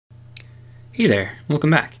Hey there, welcome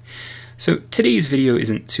back. So today's video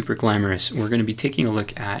isn't super glamorous. We're going to be taking a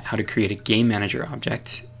look at how to create a game manager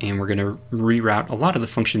object, and we're going to reroute a lot of the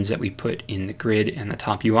functions that we put in the grid and the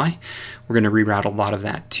top UI. We're going to reroute a lot of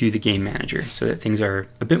that to the game manager so that things are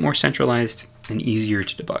a bit more centralized and easier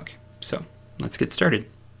to debug. So let's get started.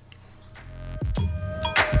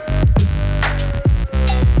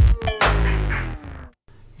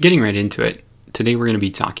 Getting right into it, today we're going to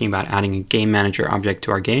be talking about adding a game manager object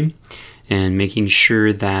to our game and making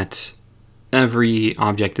sure that every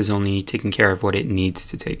object is only taking care of what it needs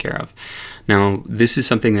to take care of. Now, this is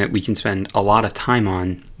something that we can spend a lot of time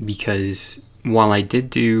on because while I did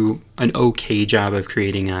do an okay job of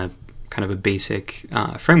creating a kind of a basic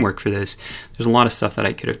framework for this, there's a lot of stuff that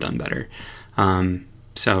I could have done better.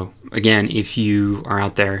 So again, if you are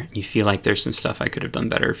out there and you feel like there's some stuff I could have done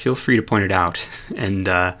better, feel free to point it out and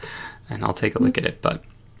I'll take a look at it. But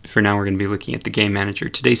for now, we're going to be looking at the game manager.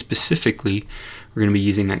 Today specifically, we're going to be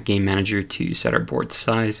using that game manager to set our board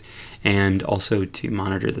size and also to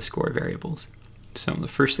monitor the score variables. So the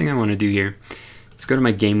first thing I want to do here is go to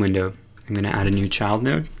my game window. I'm going to add a new child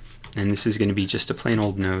node, and this is going to be just a plain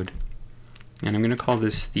old node. And I'm going to call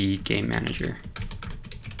this the game manager.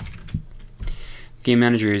 Game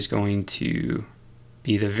manager is going to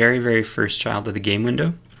be the very first child of the game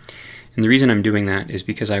window. And the reason I'm doing that is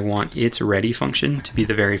because I want its ready function to be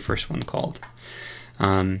the very first one called.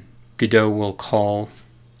 Godot will call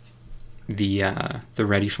the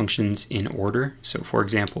ready functions in order. So for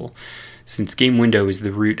example, since game window is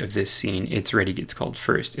the root of this scene, its ready gets called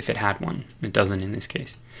first if it had one. It doesn't in this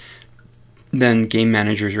case. Then game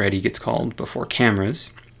manager's ready gets called before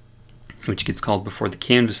cameras, which gets called before the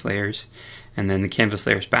canvas layers, and then the canvas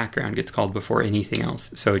layer's background gets called before anything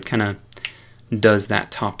else. So it kind of does that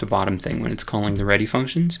top to bottom thing when it's calling the ready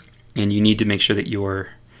functions, and you need to make sure that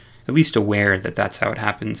you're at least aware that that's how it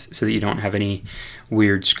happens so that you don't have any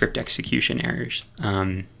weird script execution errors.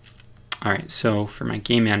 Alright, so for my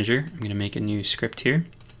game manager, I'm going to make a new script here,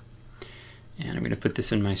 and I'm going to put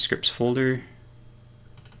this in my scripts folder,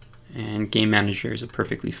 and game manager is a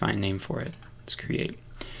perfectly fine name for it. Let's create.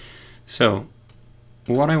 So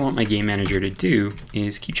what I want my game manager to do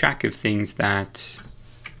is keep track of things that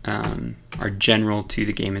are general to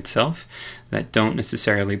the game itself, that don't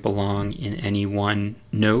necessarily belong in any one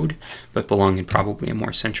node, but belong in probably a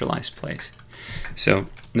more centralized place. So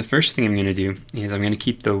the first thing I'm going to do is I'm going to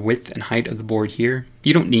keep the width and height of the board here.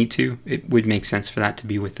 You don't need to. It would make sense for that to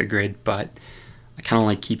be with the grid, but I kind of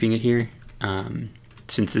like keeping it here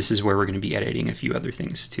since this is where we're going to be editing a few other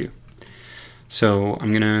things too. So I'm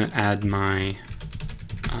going to add my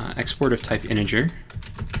export of type integer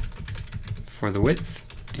for the width,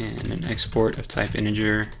 and an export of type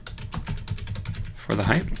integer for the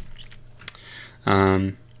height.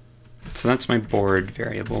 So that's my board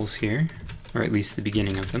variables here, or at least the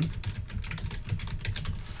beginning of them.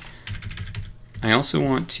 I also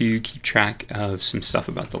want to keep track of some stuff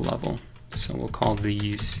about the level, so we'll call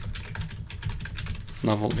these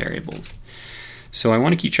level variables. So I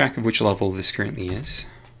want to keep track of which level this currently is.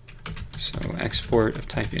 So export of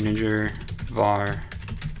type integer var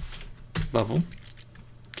level.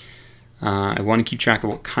 I want to keep track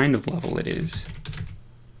of what kind of level it is.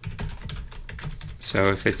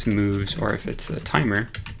 So if it's moves or if it's a timer,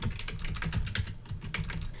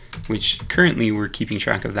 which currently we're keeping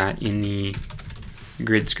track of that in the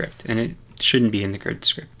grid script, and it shouldn't be in the grid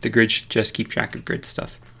script. The grid should just keep track of grid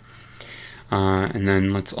stuff. And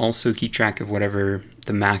then let's also keep track of whatever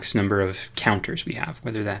the max number of counters we have,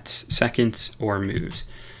 whether that's seconds or moves.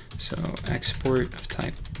 So export of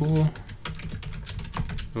type bool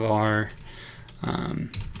var,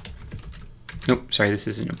 nope, sorry, this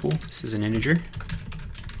isn't a bool, this is an integer,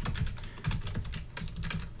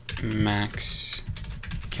 max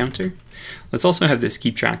counter. Let's also have this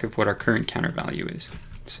keep track of what our current counter value is.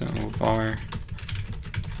 So var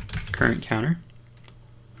current counter.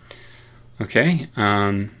 Okay,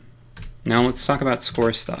 now let's talk about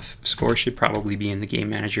score stuff. Score should probably be in the game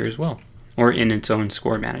manager as well, or in its own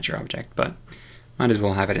score manager object, but might as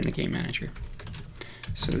well have it in the game manager.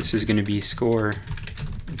 So this is going to be score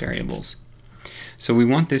variables. So we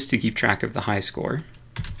want this to keep track of the high score.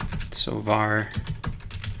 So var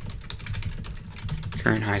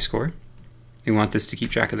current high score. We want this to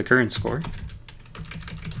keep track of the current score.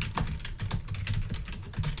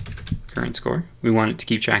 Current score. We want it to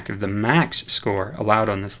keep track of the max score allowed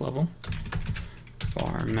on this level.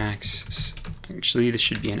 Var max. Actually, this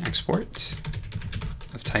should be an export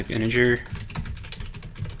of type integer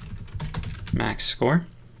max score.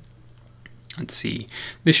 Let's see.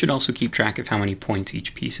 This should also keep track of how many points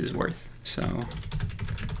each piece is worth. So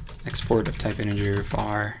export of type integer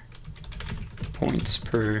var points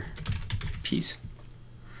per piece.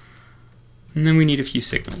 And then we need a few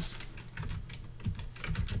signals.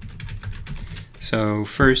 So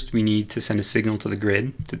first we need to send a signal to the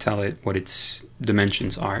grid to tell it what its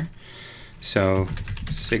dimensions are. So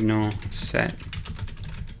signal set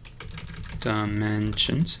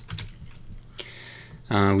dimensions.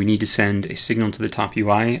 We need to send a signal to the top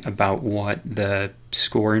UI about what the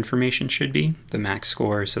score information should be, the max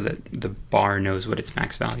score, so that the bar knows what its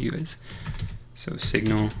max value is. So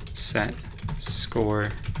signal set score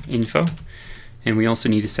info. And we also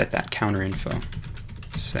need to set that counter info.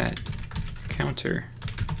 Set counter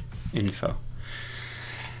info.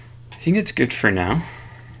 I think it's good for now.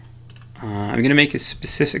 I'm going to make a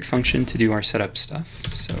specific function to do our setup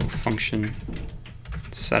stuff. So function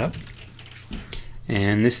setup.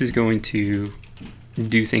 And this is going to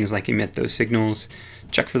do things like emit those signals,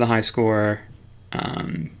 check for the high score,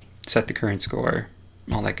 set the current score,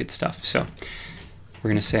 all that good stuff. So we're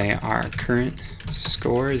going to say our current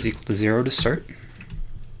score is equal to 0 to start.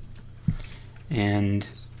 And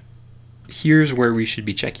here's where we should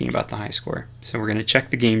be checking about the high score. So we're going to check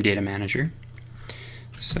the game data manager.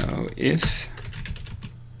 So if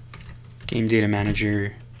game data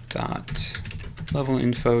manager dot level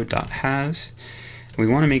info dot has, we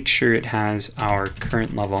want to make sure it has our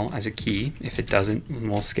current level as a key. If it doesn't,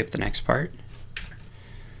 we'll skip the next part.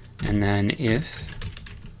 And then if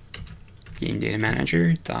game data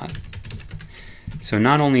manager dot, so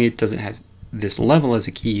not only does it have this level as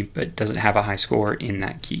a key, but does it have a high score in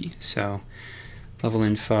that key. So level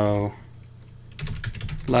info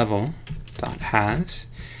level dot has,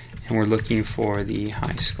 and we're looking for the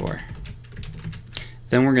high score.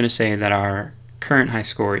 Then we're going to say that our current high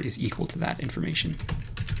score is equal to that information.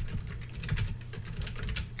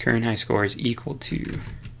 Current high score is equal to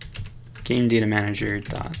game data manager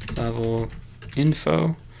dot level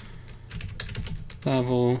info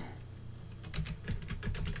level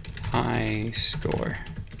high score.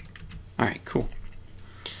 All right, cool.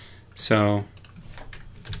 So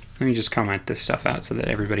let me just comment this stuff out so that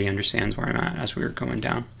everybody understands where I'm at as we were going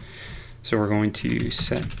down. So we're going to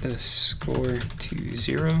set the score to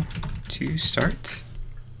 0 to start.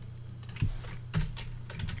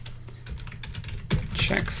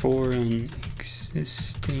 Check for an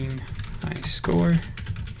existing high score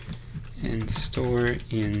and store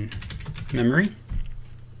in memory.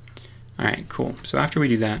 All right, cool. So after we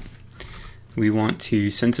do that, we want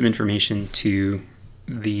to send some information to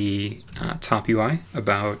the top UI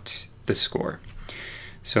about the score.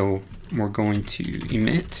 So we're going to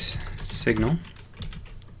emit signal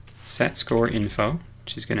set score info,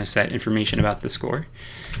 which is going to set information about the score.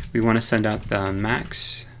 We want to send out the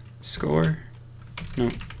max score,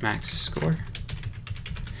 and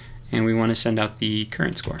we want to send out the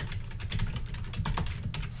current score.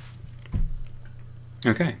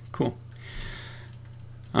 Okay, cool.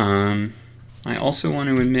 I also want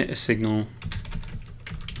to emit a signal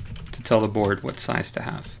to tell the board what size to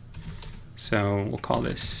have. So we'll call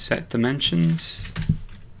this set dimensions,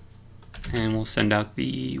 and we'll send out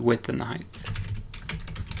the width and the height.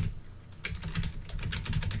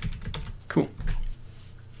 Cool.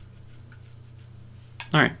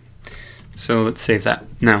 All right, so let's save that.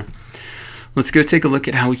 Now, let's go take a look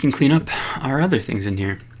at how we can clean up our other things in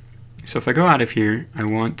here. So if I go out of here, I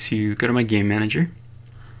want to go to my game manager.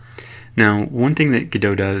 Now, one thing that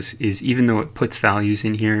Godot does is, even though it puts values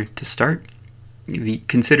in here to start, it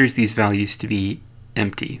considers these values to be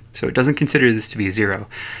empty. So it doesn't consider this to be a 0.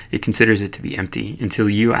 It considers it to be empty until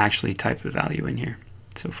you actually type a value in here.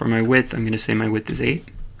 So for my width, I'm going to say my width is 8.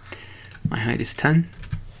 My height is 10.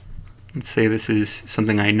 Let's say this is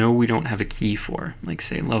something I know we don't have a key for, like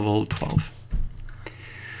say level 12.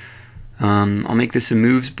 I'll make this a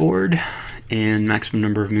moves board, and maximum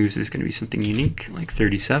number of moves is going to be something unique, like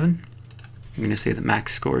 37. I'm going to say the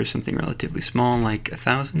max score is something relatively small, like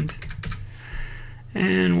 1,000.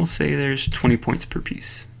 And we'll say there's 20 points per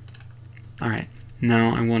piece. All right,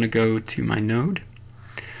 now I want to go to my node.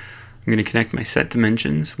 I'm going to connect my set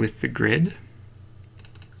dimensions with the grid.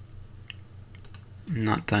 I'm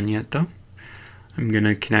not done yet though. I'm going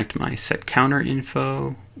to connect my set counter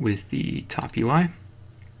info with the top UI.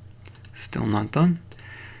 Still not done.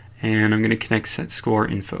 And I'm going to connect set score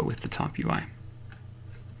info with the top UI.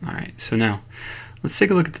 All right, so now let's take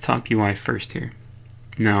a look at the top UI first here.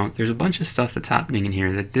 Now, there's a bunch of stuff that's happening in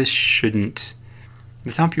here that the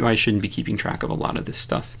top UI shouldn't be keeping track of a lot of this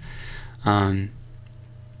stuff. So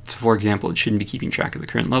for example, it shouldn't be keeping track of the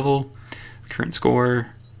current level, the current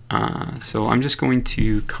score. So I'm just going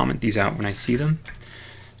to comment these out when I see them,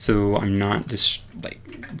 so I'm not just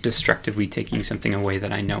destructively taking something away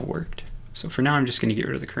that I know worked. So for now, I'm just going to get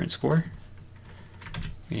rid of the current score.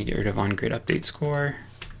 I'm going to get rid of onGrid update score.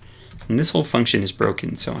 And this whole function is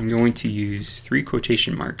broken, so I'm going to use 3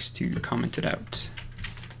 quotation marks to comment it out.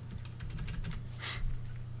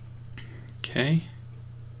 Okay,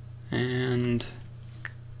 and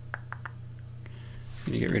I'm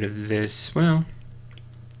going to get rid of this. Well,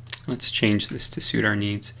 let's change this to suit our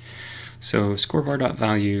needs. So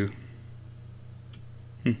scorebar.value.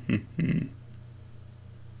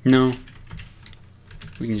 No,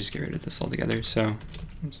 we can just get rid of this altogether. So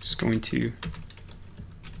I'm just going to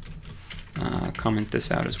comment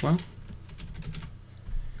this out as well.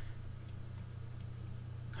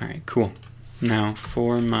 All right, cool. Now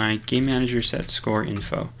for my game manager set score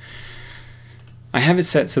info, I have it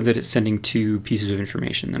set so that it's sending 2 pieces of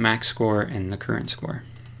information, the max score and the current score.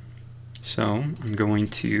 So I'm going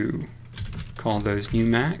to call those new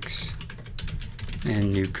max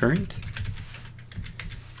and new current.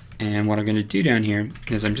 And what I'm going to do down here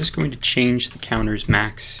is I'm just going to change the counter's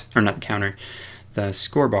max, or not the counter, the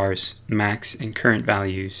score bar's max and current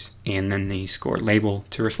values, and then the score label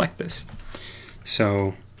to reflect this.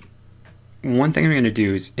 So one thing I'm going to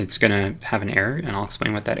do is it's going to have an error, and I'll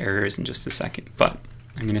explain what that error is in just a second. But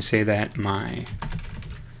I'm going to say that my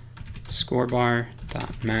score bar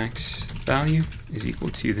dot max value is equal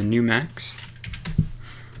to the new max,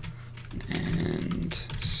 and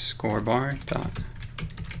score bar dot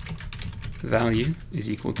value is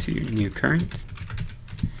equal to new current.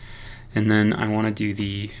 And then I want to do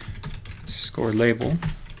the score label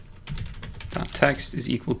dot text is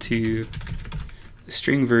equal to the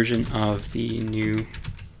string version of the new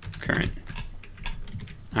current.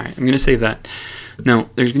 All right, I'm going to save that. Now,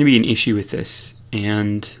 there's going to be an issue with this,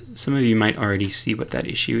 and some of you might already see what that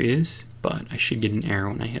issue is, but I should get an error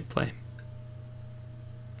when I hit play.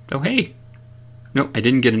 Oh, hey! No, I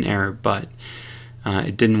didn't get an error, but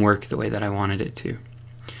it didn't work the way that I wanted it to.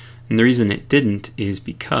 And the reason it didn't is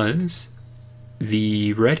because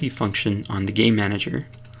the ready function on the game manager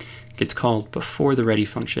gets called before the ready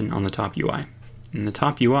function on the top UI. And the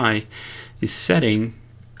top UI is setting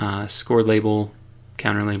score label,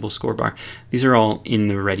 counter label, score bar. These are all in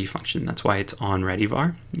the ready function. That's why it's on ready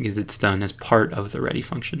var, because it's done as part of the ready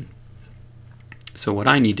function. So what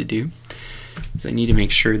I need to do is I need to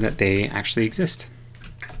make sure that they actually exist.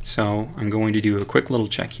 So I'm going to do a quick little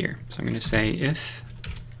check here. So I'm going to say if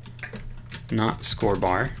not score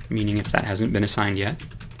bar, meaning if that hasn't been assigned yet,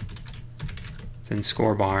 then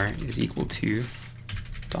score bar is equal to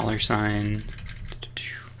 $,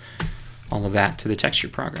 all of that to the texture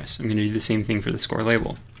progress. I'm going to do the same thing for the score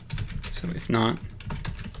label. So if not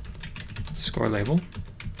score label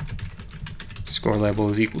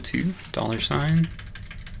is equal to $,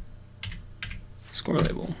 score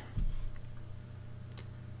label.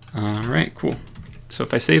 All right, cool. So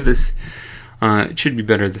if I save this, it should be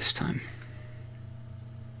better this time.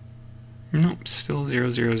 Nope, still 0,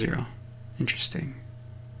 0, 0. Interesting.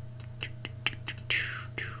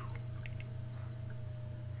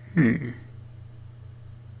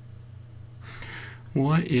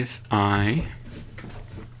 What if I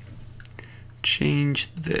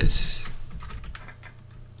change this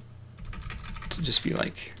to just be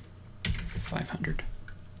like 500?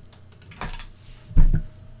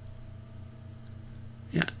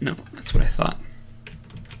 Yeah, no, that's what I thought.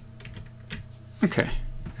 Okay.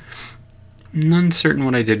 I'm uncertain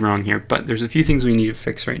what I did wrong here, but there's a few things we need to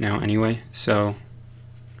fix right now anyway, so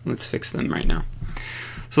let's fix them right now.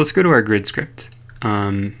 So let's go to our grid script,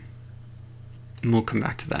 and we'll come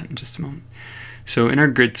back to that in just a moment. So in our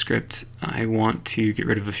grid script, I want to get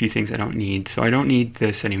rid of a few things I don't need. So I don't need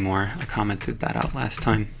this anymore. I commented that out last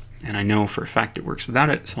time, and I know for a fact it works without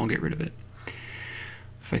it, so I'll get rid of it.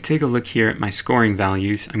 If I take a look here at my scoring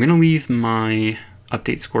values, I'm going to leave my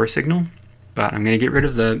update score signal, but I'm going to get rid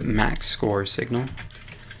of the max score signal. I'm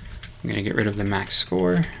going to get rid of the max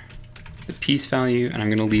score, the piece value, and I'm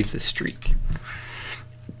going to leave the streak.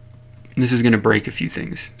 This is going to break a few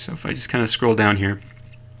things. So if I just kind of scroll down here,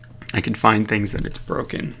 I can find things that it's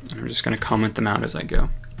broken, and I'm just going to comment them out as I go.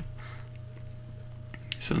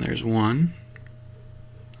 So there's one.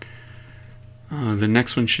 The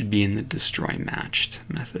next one should be in the destroy matched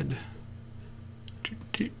method.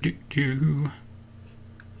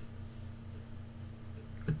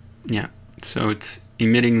 Yeah, so it's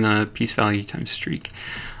emitting the piece value times streak.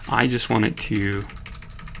 I just want it to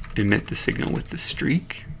emit the signal with the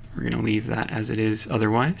streak. We're going to leave that as it is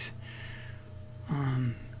otherwise.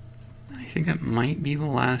 I think that might be the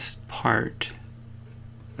last part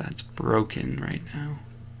that's broken right now.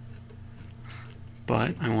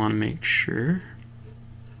 But I want to make sure.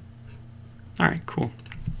 All right, cool.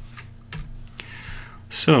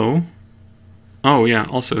 So, oh yeah,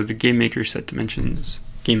 also the game maker set dimensions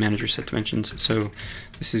game manager set dimensions. So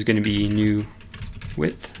this is going to be new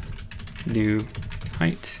width, new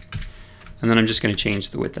height, and then I'm just going to change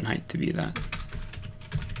the width and height to be that.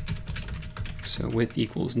 So width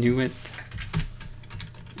equals new width,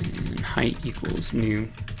 and height equals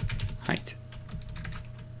new height.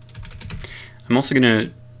 I'm also going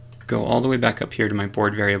to go all the way back up here to my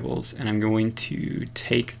board variables, and I'm going to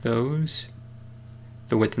take those,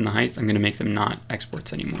 the width and the height, I'm going to make them not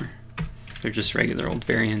exports anymore. They're just regular old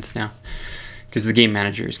variants now, because the game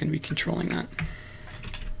manager is going to be controlling that.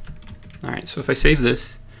 Alright, so if I save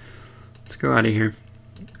this, let's go out of here.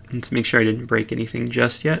 Let's make sure I didn't break anything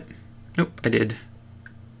just yet. Nope, I did.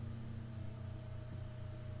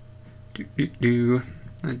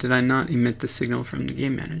 Did I not emit the signal from the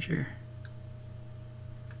game manager?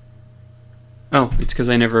 Oh, it's because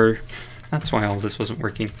I never... That's why all this wasn't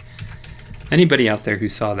working. Anybody out there who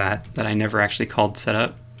saw that I never actually called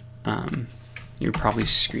setup, you're probably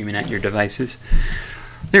screaming at your devices.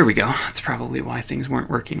 There we go. That's probably why things weren't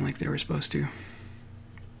working like they were supposed to.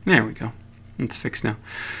 There we go. It's fixed now.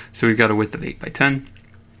 So we've got a width of 8 by 10,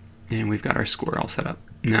 and we've got our score all set up.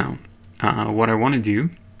 Now, what I want to do,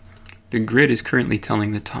 the grid is currently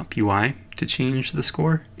telling the top UI to change the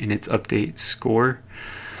score in its update score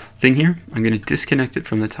thing here. I'm going to disconnect it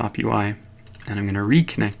from the top UI, and I'm going to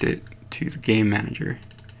reconnect it to the game manager.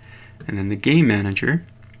 And then the game manager,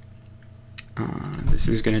 this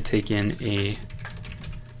is going to take in a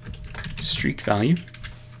streak value,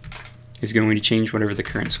 is going to change whatever the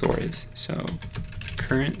current score is. So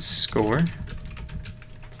current score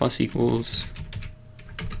plus equals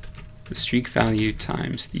the streak value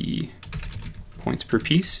times the points per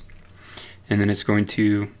piece, and then it's going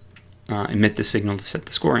to emit the signal to set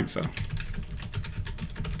the score info.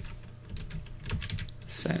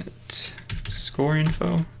 Set score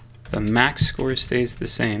info. The max score stays the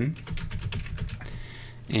same,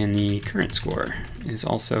 and the current score is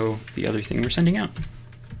also the other thing we're sending out.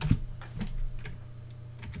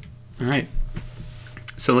 All right,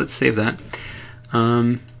 so let's save that.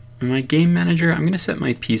 In my game manager, I'm going to set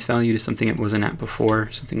my piece value to something it wasn't at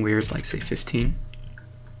before, something weird like say 15.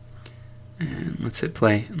 And let's hit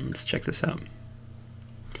play and let's check this out.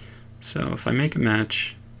 So if I make a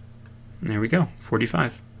match, there we go,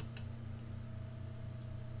 45.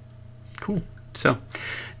 Cool. So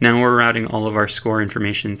now we're routing all of our score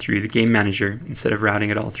information through the game manager instead of routing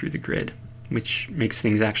it all through the grid, which makes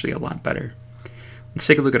things actually a lot better. Let's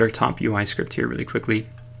take a look at our top UI script here really quickly,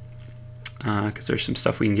 because there's some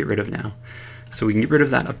stuff we can get rid of now. So we can get rid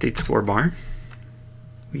of that update score bar.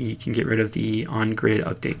 We can get rid of the on-grid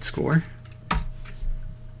update score.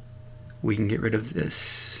 We can get rid of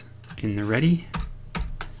this in the ready.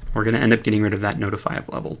 We're going to end up getting rid of that notify of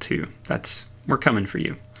level too. We're coming for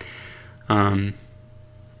you.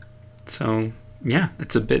 So yeah,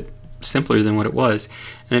 it's a bit simpler than what it was,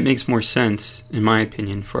 and it makes more sense, in my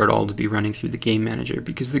opinion, for it all to be running through the game manager,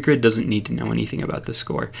 because the grid doesn't need to know anything about the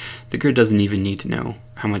score. The grid doesn't even need to know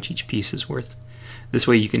how much each piece is worth. This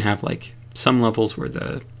way you can have like some levels where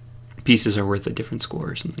the pieces are worth a different score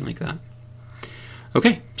or something like that.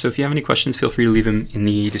 Okay, so if you have any questions, feel free to leave them in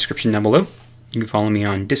the description down below. You can follow me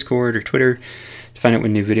on Discord or Twitter to find out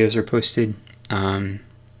when new videos are posted.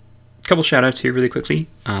 Couple shout outs here really quickly.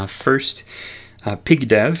 First,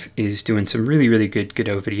 PigDev is doing some really good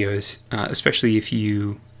Godot videos, especially if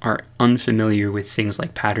you are unfamiliar with things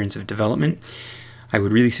like patterns of development. I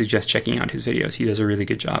would really suggest checking out his videos. He does a really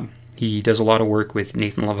good job. He does a lot of work with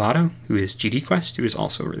Nathan Lovato, who is GDQuest, who is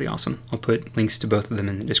also really awesome. I'll put links to both of them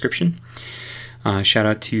in the description. Shout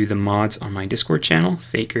out to the mods on my Discord channel,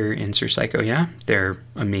 Faker and Sir Psycho. Yeah, they're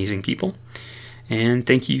amazing people. And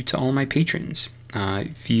thank you to all my patrons.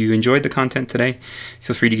 If you enjoyed the content today,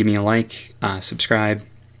 feel free to give me a like, subscribe.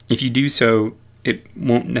 If you do so, it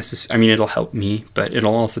won't necessarily, I mean, it'll help me, but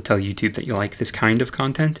it'll also tell YouTube that you like this kind of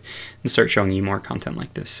content and start showing you more content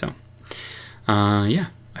like this. So, yeah,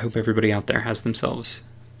 I hope everybody out there has themselves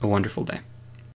a wonderful day.